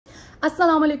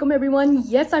Assalamu alaikum everyone.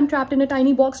 Yes, I'm trapped in a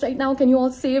tiny box right now. Can you all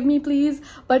save me please?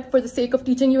 But for the sake of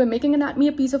teaching you and making anatomy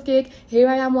a piece of cake, here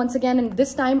I am once again, and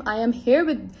this time I am here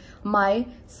with my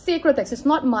sacral plexus.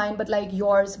 Not mine, but like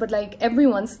yours, but like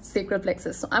everyone's sacral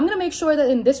plexus. So I'm gonna make sure that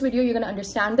in this video you're gonna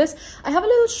understand this. I have a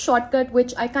little shortcut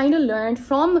which I kind of learned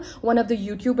from one of the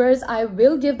YouTubers. I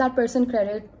will give that person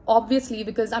credit, obviously,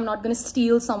 because I'm not gonna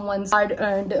steal someone's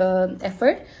hard-earned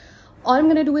effort. All I'm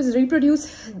gonna do is reproduce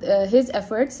his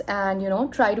efforts and, you know,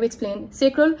 try to explain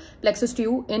sacral plexus to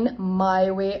you in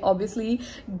my way, obviously,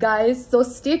 guys. So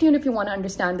stay tuned if you want to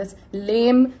understand this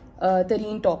lame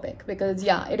tareen topic, because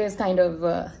yeah, it is kind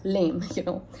of lame, you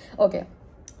know. Okay,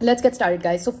 let's get started,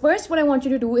 guys. So first, what I want you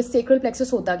to do is sacral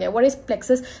plexus hota kya? What is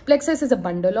plexus? Plexus is a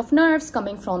bundle of nerves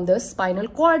coming from the spinal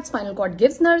cord. Spinal cord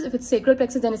gives nerves. If it's sacral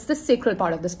plexus, then it's the sacral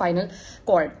part of the spinal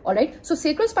cord. All right. So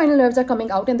sacral spinal nerves are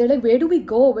coming out, and they're like, where do we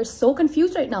go? We're so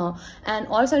confused right now. And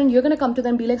all of a sudden, you're gonna come to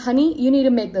them and be like, honey, you need to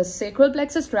make the sacral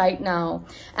plexus right now.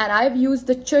 And I've used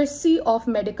the Chersi of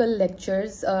medical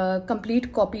lectures,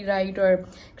 complete copyright or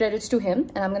credits to him,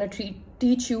 and I'm gonna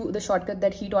teach you the shortcut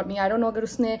that he taught me. I don't know if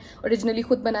usne originally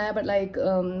khud banaya, but like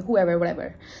whoever,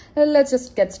 whatever. Let's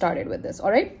just get started with this.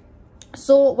 All right.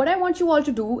 So what I want you all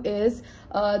to do is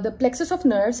the plexus of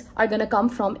nerves are gonna come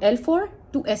from L4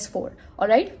 to S4. All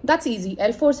right, that's easy.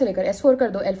 L4 se lekar S4 kar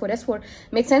do. L4 S4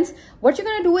 makes sense. What you're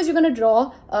gonna do is you're gonna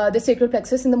draw the sacral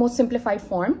plexus in the most simplified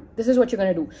form. This is what you're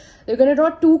gonna do. You're gonna draw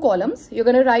two columns. You're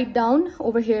gonna write down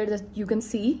over here that you can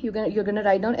see. You're gonna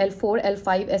write down L4,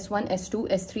 L5, S1, S2,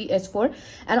 S3, S4,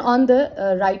 and on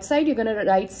the right side you're gonna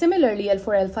write similarly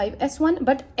L4, L5, S1,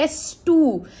 but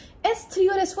S2. S3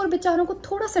 और S4 बेचारों को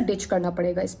थोड़ा सा ditch करना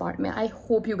पड़ेगा इस part में. I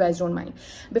hope you guys don't mind.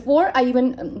 Before I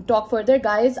even talk further,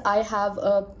 guys, I have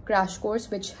a crash course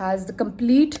which has the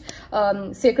complete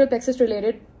sacral plexus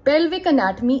related pelvic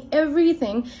anatomy,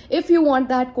 everything. If you want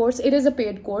that course, it is a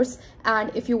paid course, and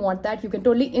if you want that, you can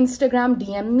totally Instagram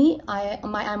DM me.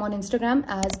 I'm on Instagram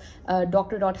as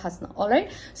dr.hasana. All right,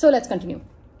 so let's continue.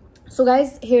 So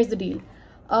guys, here's the deal.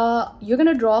 You're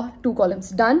gonna draw two columns.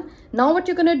 Done. Now what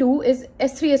you're gonna do is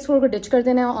S3, S4 ko ditch kar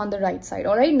dena on the right side.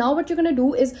 All right. Now what you're gonna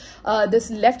do is this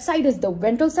left side is the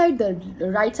ventral side, the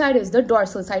right side is the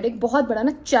dorsal side. एक बहुत बड़ा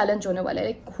ना challenge होने वाला है.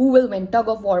 Like who will win, tug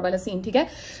of war वाला scene, ठीक है?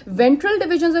 Ventral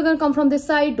divisions are gonna come from this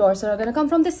side, dorsal are gonna come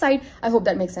from this side. I hope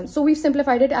that makes sense. So we've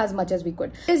simplified it as much as we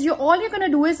could. All you're gonna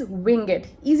do is wing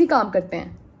it. Easy काम करते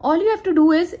हैं. All you have to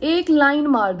do is एक line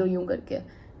मार दो यूं करके.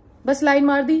 बस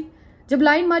line मार दी. जब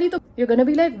line मारी तो you're gonna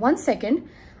be like, 1 second,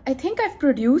 I think I've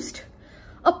produced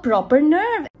a proper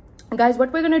nerve. Guys,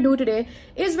 what we're gonna do today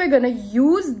is we're gonna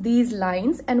use these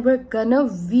lines and we're gonna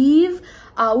weave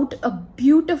out a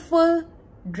beautiful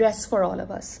dress for all of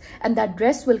us, and that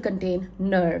dress will contain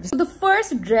nerves. So the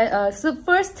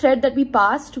first thread that we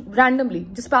passed randomly,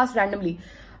 just passed randomly,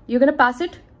 you're gonna pass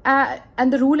it.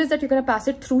 And the rule is that you're going to pass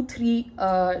it through 3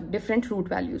 different root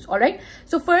values. All right.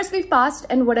 So first we've passed,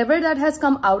 and whatever that has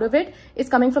come out of it is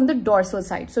coming from the dorsal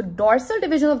side. So dorsal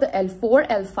division of the L4,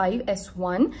 L5,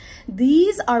 S1.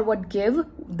 These are what give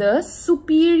the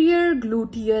superior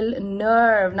gluteal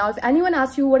nerve. Now, if anyone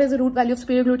asks you what is the root value of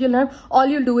superior gluteal nerve, all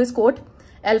you'll do is quote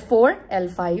L4,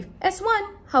 L5, S1.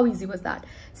 How easy was that?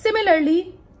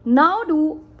 Similarly, now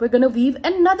we're gonna weave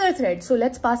another thread. So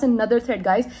let's pass another thread,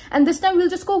 guys, and this time we'll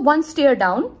just go 1 stair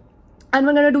down, and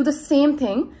we're gonna do the same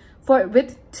thing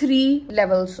with 3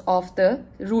 levels of the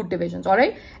root divisions. All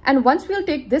right, and once we'll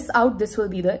take this out, this will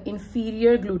be the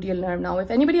inferior gluteal nerve. Now if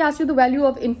anybody asks you the value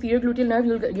of inferior gluteal nerve,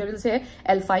 you'll say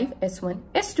L5, S1,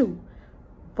 S2.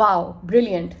 Wow,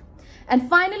 brilliant. And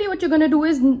finally what you're gonna do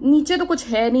is, नीचे तो कुछ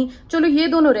है नहीं, चलो ये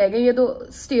दोनों रह गए, ये दो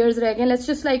stairs रह गए, let's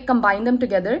just like combine them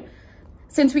together.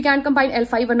 Since we can't combine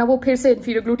L5, वरना वो फिर से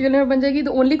inferior gluteal nerve बन जाएगी,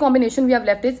 the only combination we have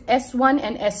left is S1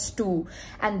 and S2,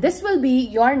 and this will be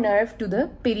your nerve to the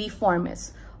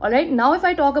piriformis. All right. Now, if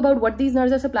I talk about what these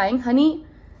nerves are supplying, honey,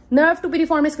 nerve to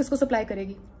piriformis किसको supply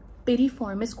करेगी?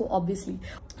 Piriformis को, obviously.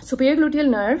 Superior gluteal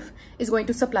nerve is going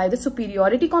to supply the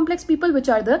superiority complex people, which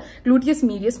are the gluteus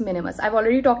medius minimus. I've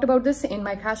already talked about this in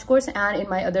my crash course and in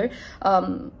my other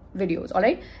videos. All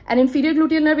right. And inferior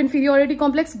gluteal nerve, inferiority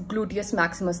complex, gluteus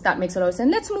maximus. That makes a lot of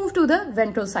sense. Let's move to the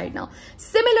ventral side now.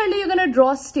 Similarly, you're gonna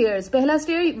draw stairs. पहला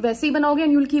stair वैसे ही बनाओगे,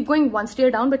 and you'll keep going 1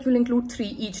 stair down, but you'll include 3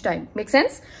 each time. Make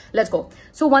sense? Let's go.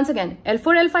 So once again,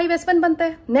 L4, L5, S1 बनता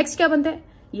है. Next क्या बनता है?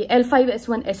 ये L5,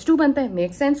 S1, S2 बनता है.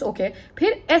 Make sense? Okay.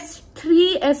 फिर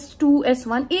S3, S2,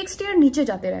 S1 एक स्टेयर नीचे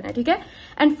जाते रहना है, ठीक है?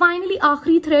 And finally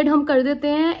आखिरी थ्रेड हम कर देते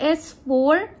हैं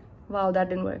S4. Wow, that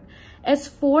didn't work.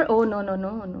 S4. Oh no.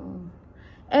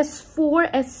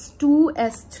 S4, S2,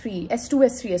 S3, S2,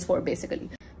 S3, S4 basically.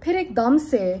 फिर एकदम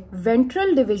से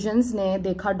ventral divisions ने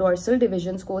देखा dorsal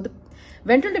divisions को. The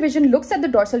ventral division looks at the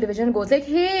dorsal division and goes like,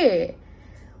 hey,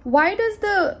 why does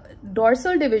the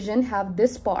dorsal division have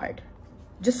this part?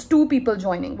 Just 2 people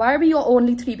joining. Why are we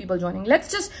only 3 people joining?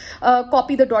 Let's just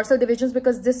copy the dorsal divisions,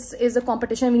 because this is a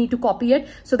competition. We need to copy it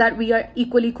so that we are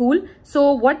equally cool.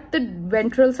 So what the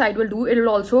ventral side will do, it will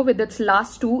also, with its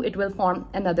last 2, it will form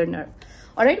another nerve.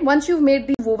 All right. Once you've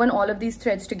woven all of these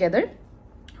threads together,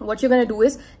 what you're going to do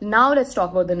is, now let's talk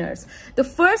about the nerves. The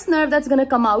first nerve that's going to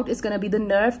come out is going to be the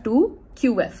nerve to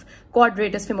QF,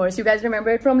 quadratus femoris. You guys remember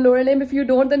it from lower limb. If you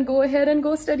don't, then go ahead and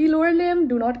go study lower limb.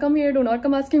 Do not come here. Do not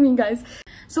come asking me, guys.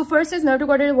 So first is nerve to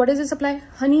quadratus. What does it supply?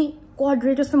 Honey,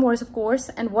 quadratus femoris, of course.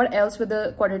 And what else with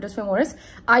the quadratus femoris?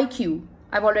 IQ.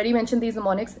 I've already mentioned these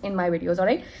mnemonics in my videos, all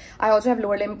right? I also have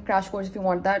lower limb crash course if you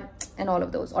want that, and all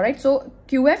of those, all right? So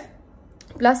QF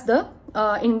plus the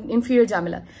inferior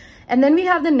jamula. And then we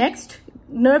have the next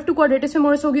nerve to quadratus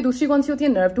femoris hogi. Dusri kaun si hoti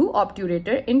hai? Nerve to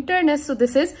obturator internus. So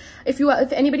this is,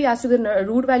 if anybody asks you the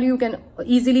root value, you can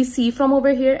easily see from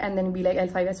over here and then be like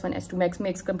L5, S1, S2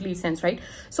 makes complete sense, right?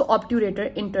 So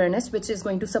obturator internus, which is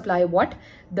going to supply what?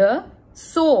 The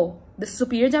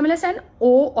superior gemellus and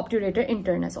O obturator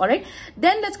internus, all right?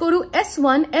 Then let's go to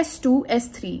S1, S2,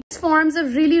 S3. This forms a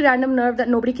really random nerve that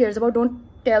nobody cares about. Don't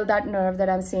tell that nerve that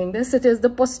I'm saying this. It is the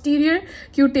posterior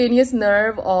cutaneous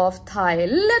nerve of thigh.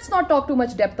 Let's not talk too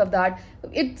much depth of that.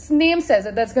 Its name says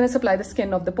it. That's going to supply the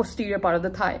skin of the posterior part of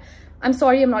the thigh. I'm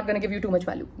sorry, I'm not going to give you too much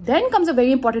value. Then comes a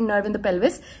very important nerve in the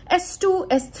pelvis, S2,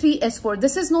 S3, S4.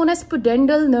 This is known as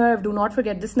pudendal nerve. Do not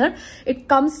forget this nerve. It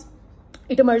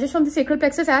emerges from the sacral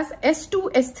plexus as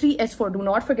S2, S3, S4. Do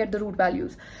not forget the root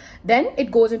values. Then it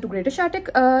goes into greater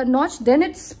sciatic notch. Then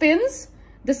it spins.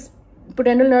 This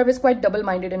pudendal nerve is quite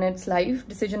double-minded in its life.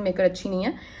 Decision maker अच्छी नहीं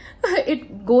है.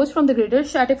 It goes from the greater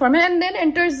sciatic foramen and then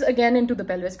enters again into the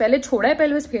pelvis. पहले छोड़ा है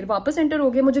pelvis, फिर वापस enter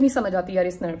हो गया. मुझे नहीं समझ आती यार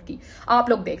इस nerve की. आप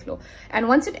लोग देख लो. And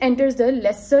once it enters the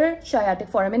lesser sciatic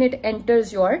foramen, it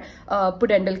enters your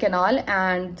pudendal canal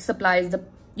and supplies the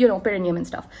perineum and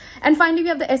stuff. And finally, we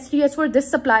have the S3, S4. This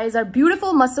supplies our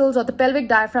beautiful muscles of the pelvic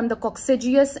diaphragm, the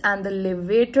coccygeus and the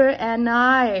levator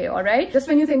ani. All right. Just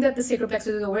when you think that the sacral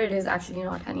plexus is over, it is actually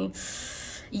not, honey.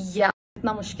 Yeah.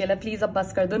 Itna mushkil hai. Please ab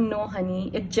bas kar do. No,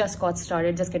 honey. It just got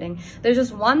started. Just kidding. There's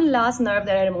just one last nerve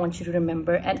that I want you to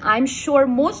remember. And I'm sure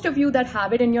most of you that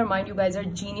have it in your mind, you guys are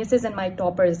geniuses and my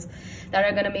toppers that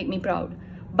are going to make me proud.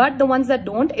 But the ones that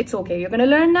don't, it's okay. You're going to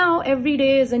learn now. Every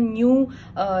day is a new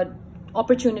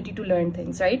opportunity to learn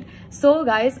things, right? So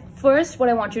guys, first what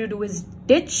I want you to do is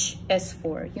ditch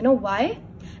S4. You know why?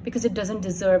 Because it doesn't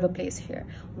deserve a place here.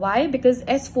 Why? Because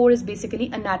S4 is basically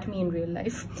anatomy in real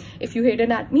life. If you hate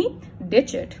anatomy,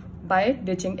 ditch it by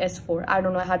ditching S4. I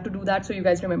don't know, I had to do that so you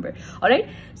guys remember. All right,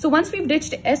 so once we've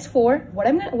ditched S4,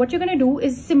 what you're gonna do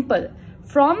is simple.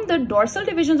 From the dorsal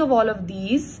divisions of all of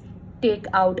these, take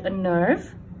out a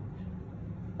nerve.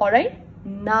 All right,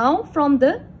 now from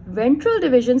the ventral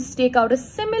divisions, take out a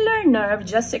similar nerve,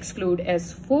 just exclude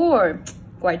S4.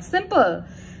 Quite simple.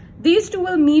 These two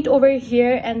will meet over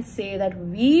here and say that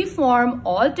we form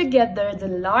all together the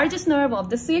largest nerve of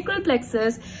the sacral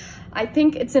plexus. I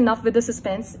think it's enough with the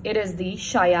suspense. It is the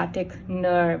sciatic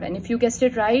nerve. And if you guessed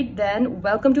it right, then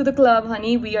welcome to the club,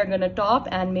 honey. We are gonna top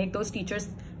and make those teachers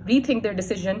rethink their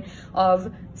decision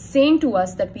of saying to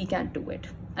us that we can't do it.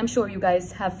 I'm sure you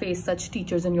guys have faced such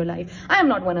teachers in your life. I am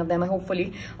not one of them,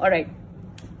 hopefully. All right.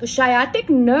 The sciatic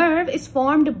nerve is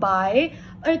formed by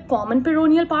a common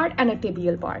peroneal part and a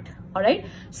tibial part. All right.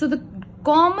 So the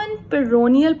common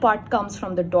peroneal part comes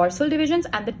from the dorsal divisions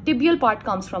and the tibial part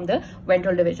comes from the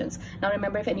ventral divisions. Now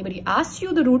remember, if anybody asks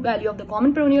you the root value of the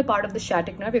common peroneal part of the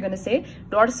sciatic nerve, you're going to say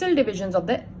dorsal divisions of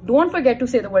the, don't forget to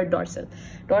say the word dorsal.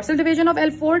 Dorsal division of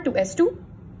L4 to S2.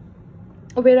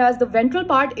 Whereas the ventral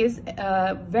part is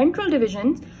tibial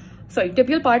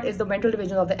part is the ventral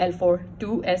division of the L4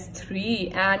 to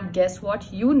S3. And guess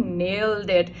what? You nailed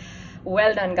it.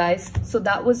 Well done, guys. So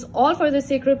that was all for the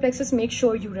sacral plexus. Make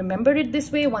sure you remember it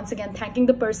this way. Once again, thanking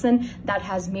the person that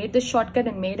has made this shortcut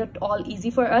and made it all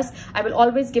easy for us. I will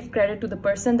always give credit to the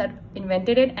person that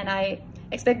invented it, and I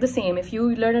expect the same. If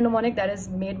you learn a mnemonic that is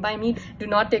made by me, do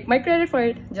not take my credit for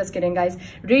it. Just kidding, guys.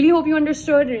 Really hope you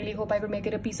understood. Really hope I could make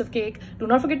it a piece of cake. Do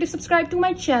not forget to subscribe to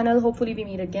my channel. Hopefully we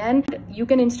meet again. You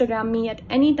can Instagram me at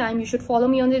any time. You should follow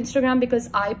me on the Instagram because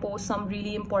I post some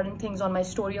really important things on my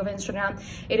story of Instagram.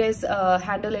 It is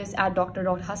handle is at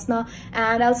dr.hasana,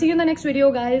 and I'll see you in the next video,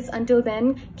 guys. Until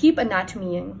then, keep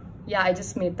anatomying. Yeah, I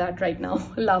just made that right now.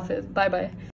 Love it. Bye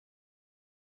bye.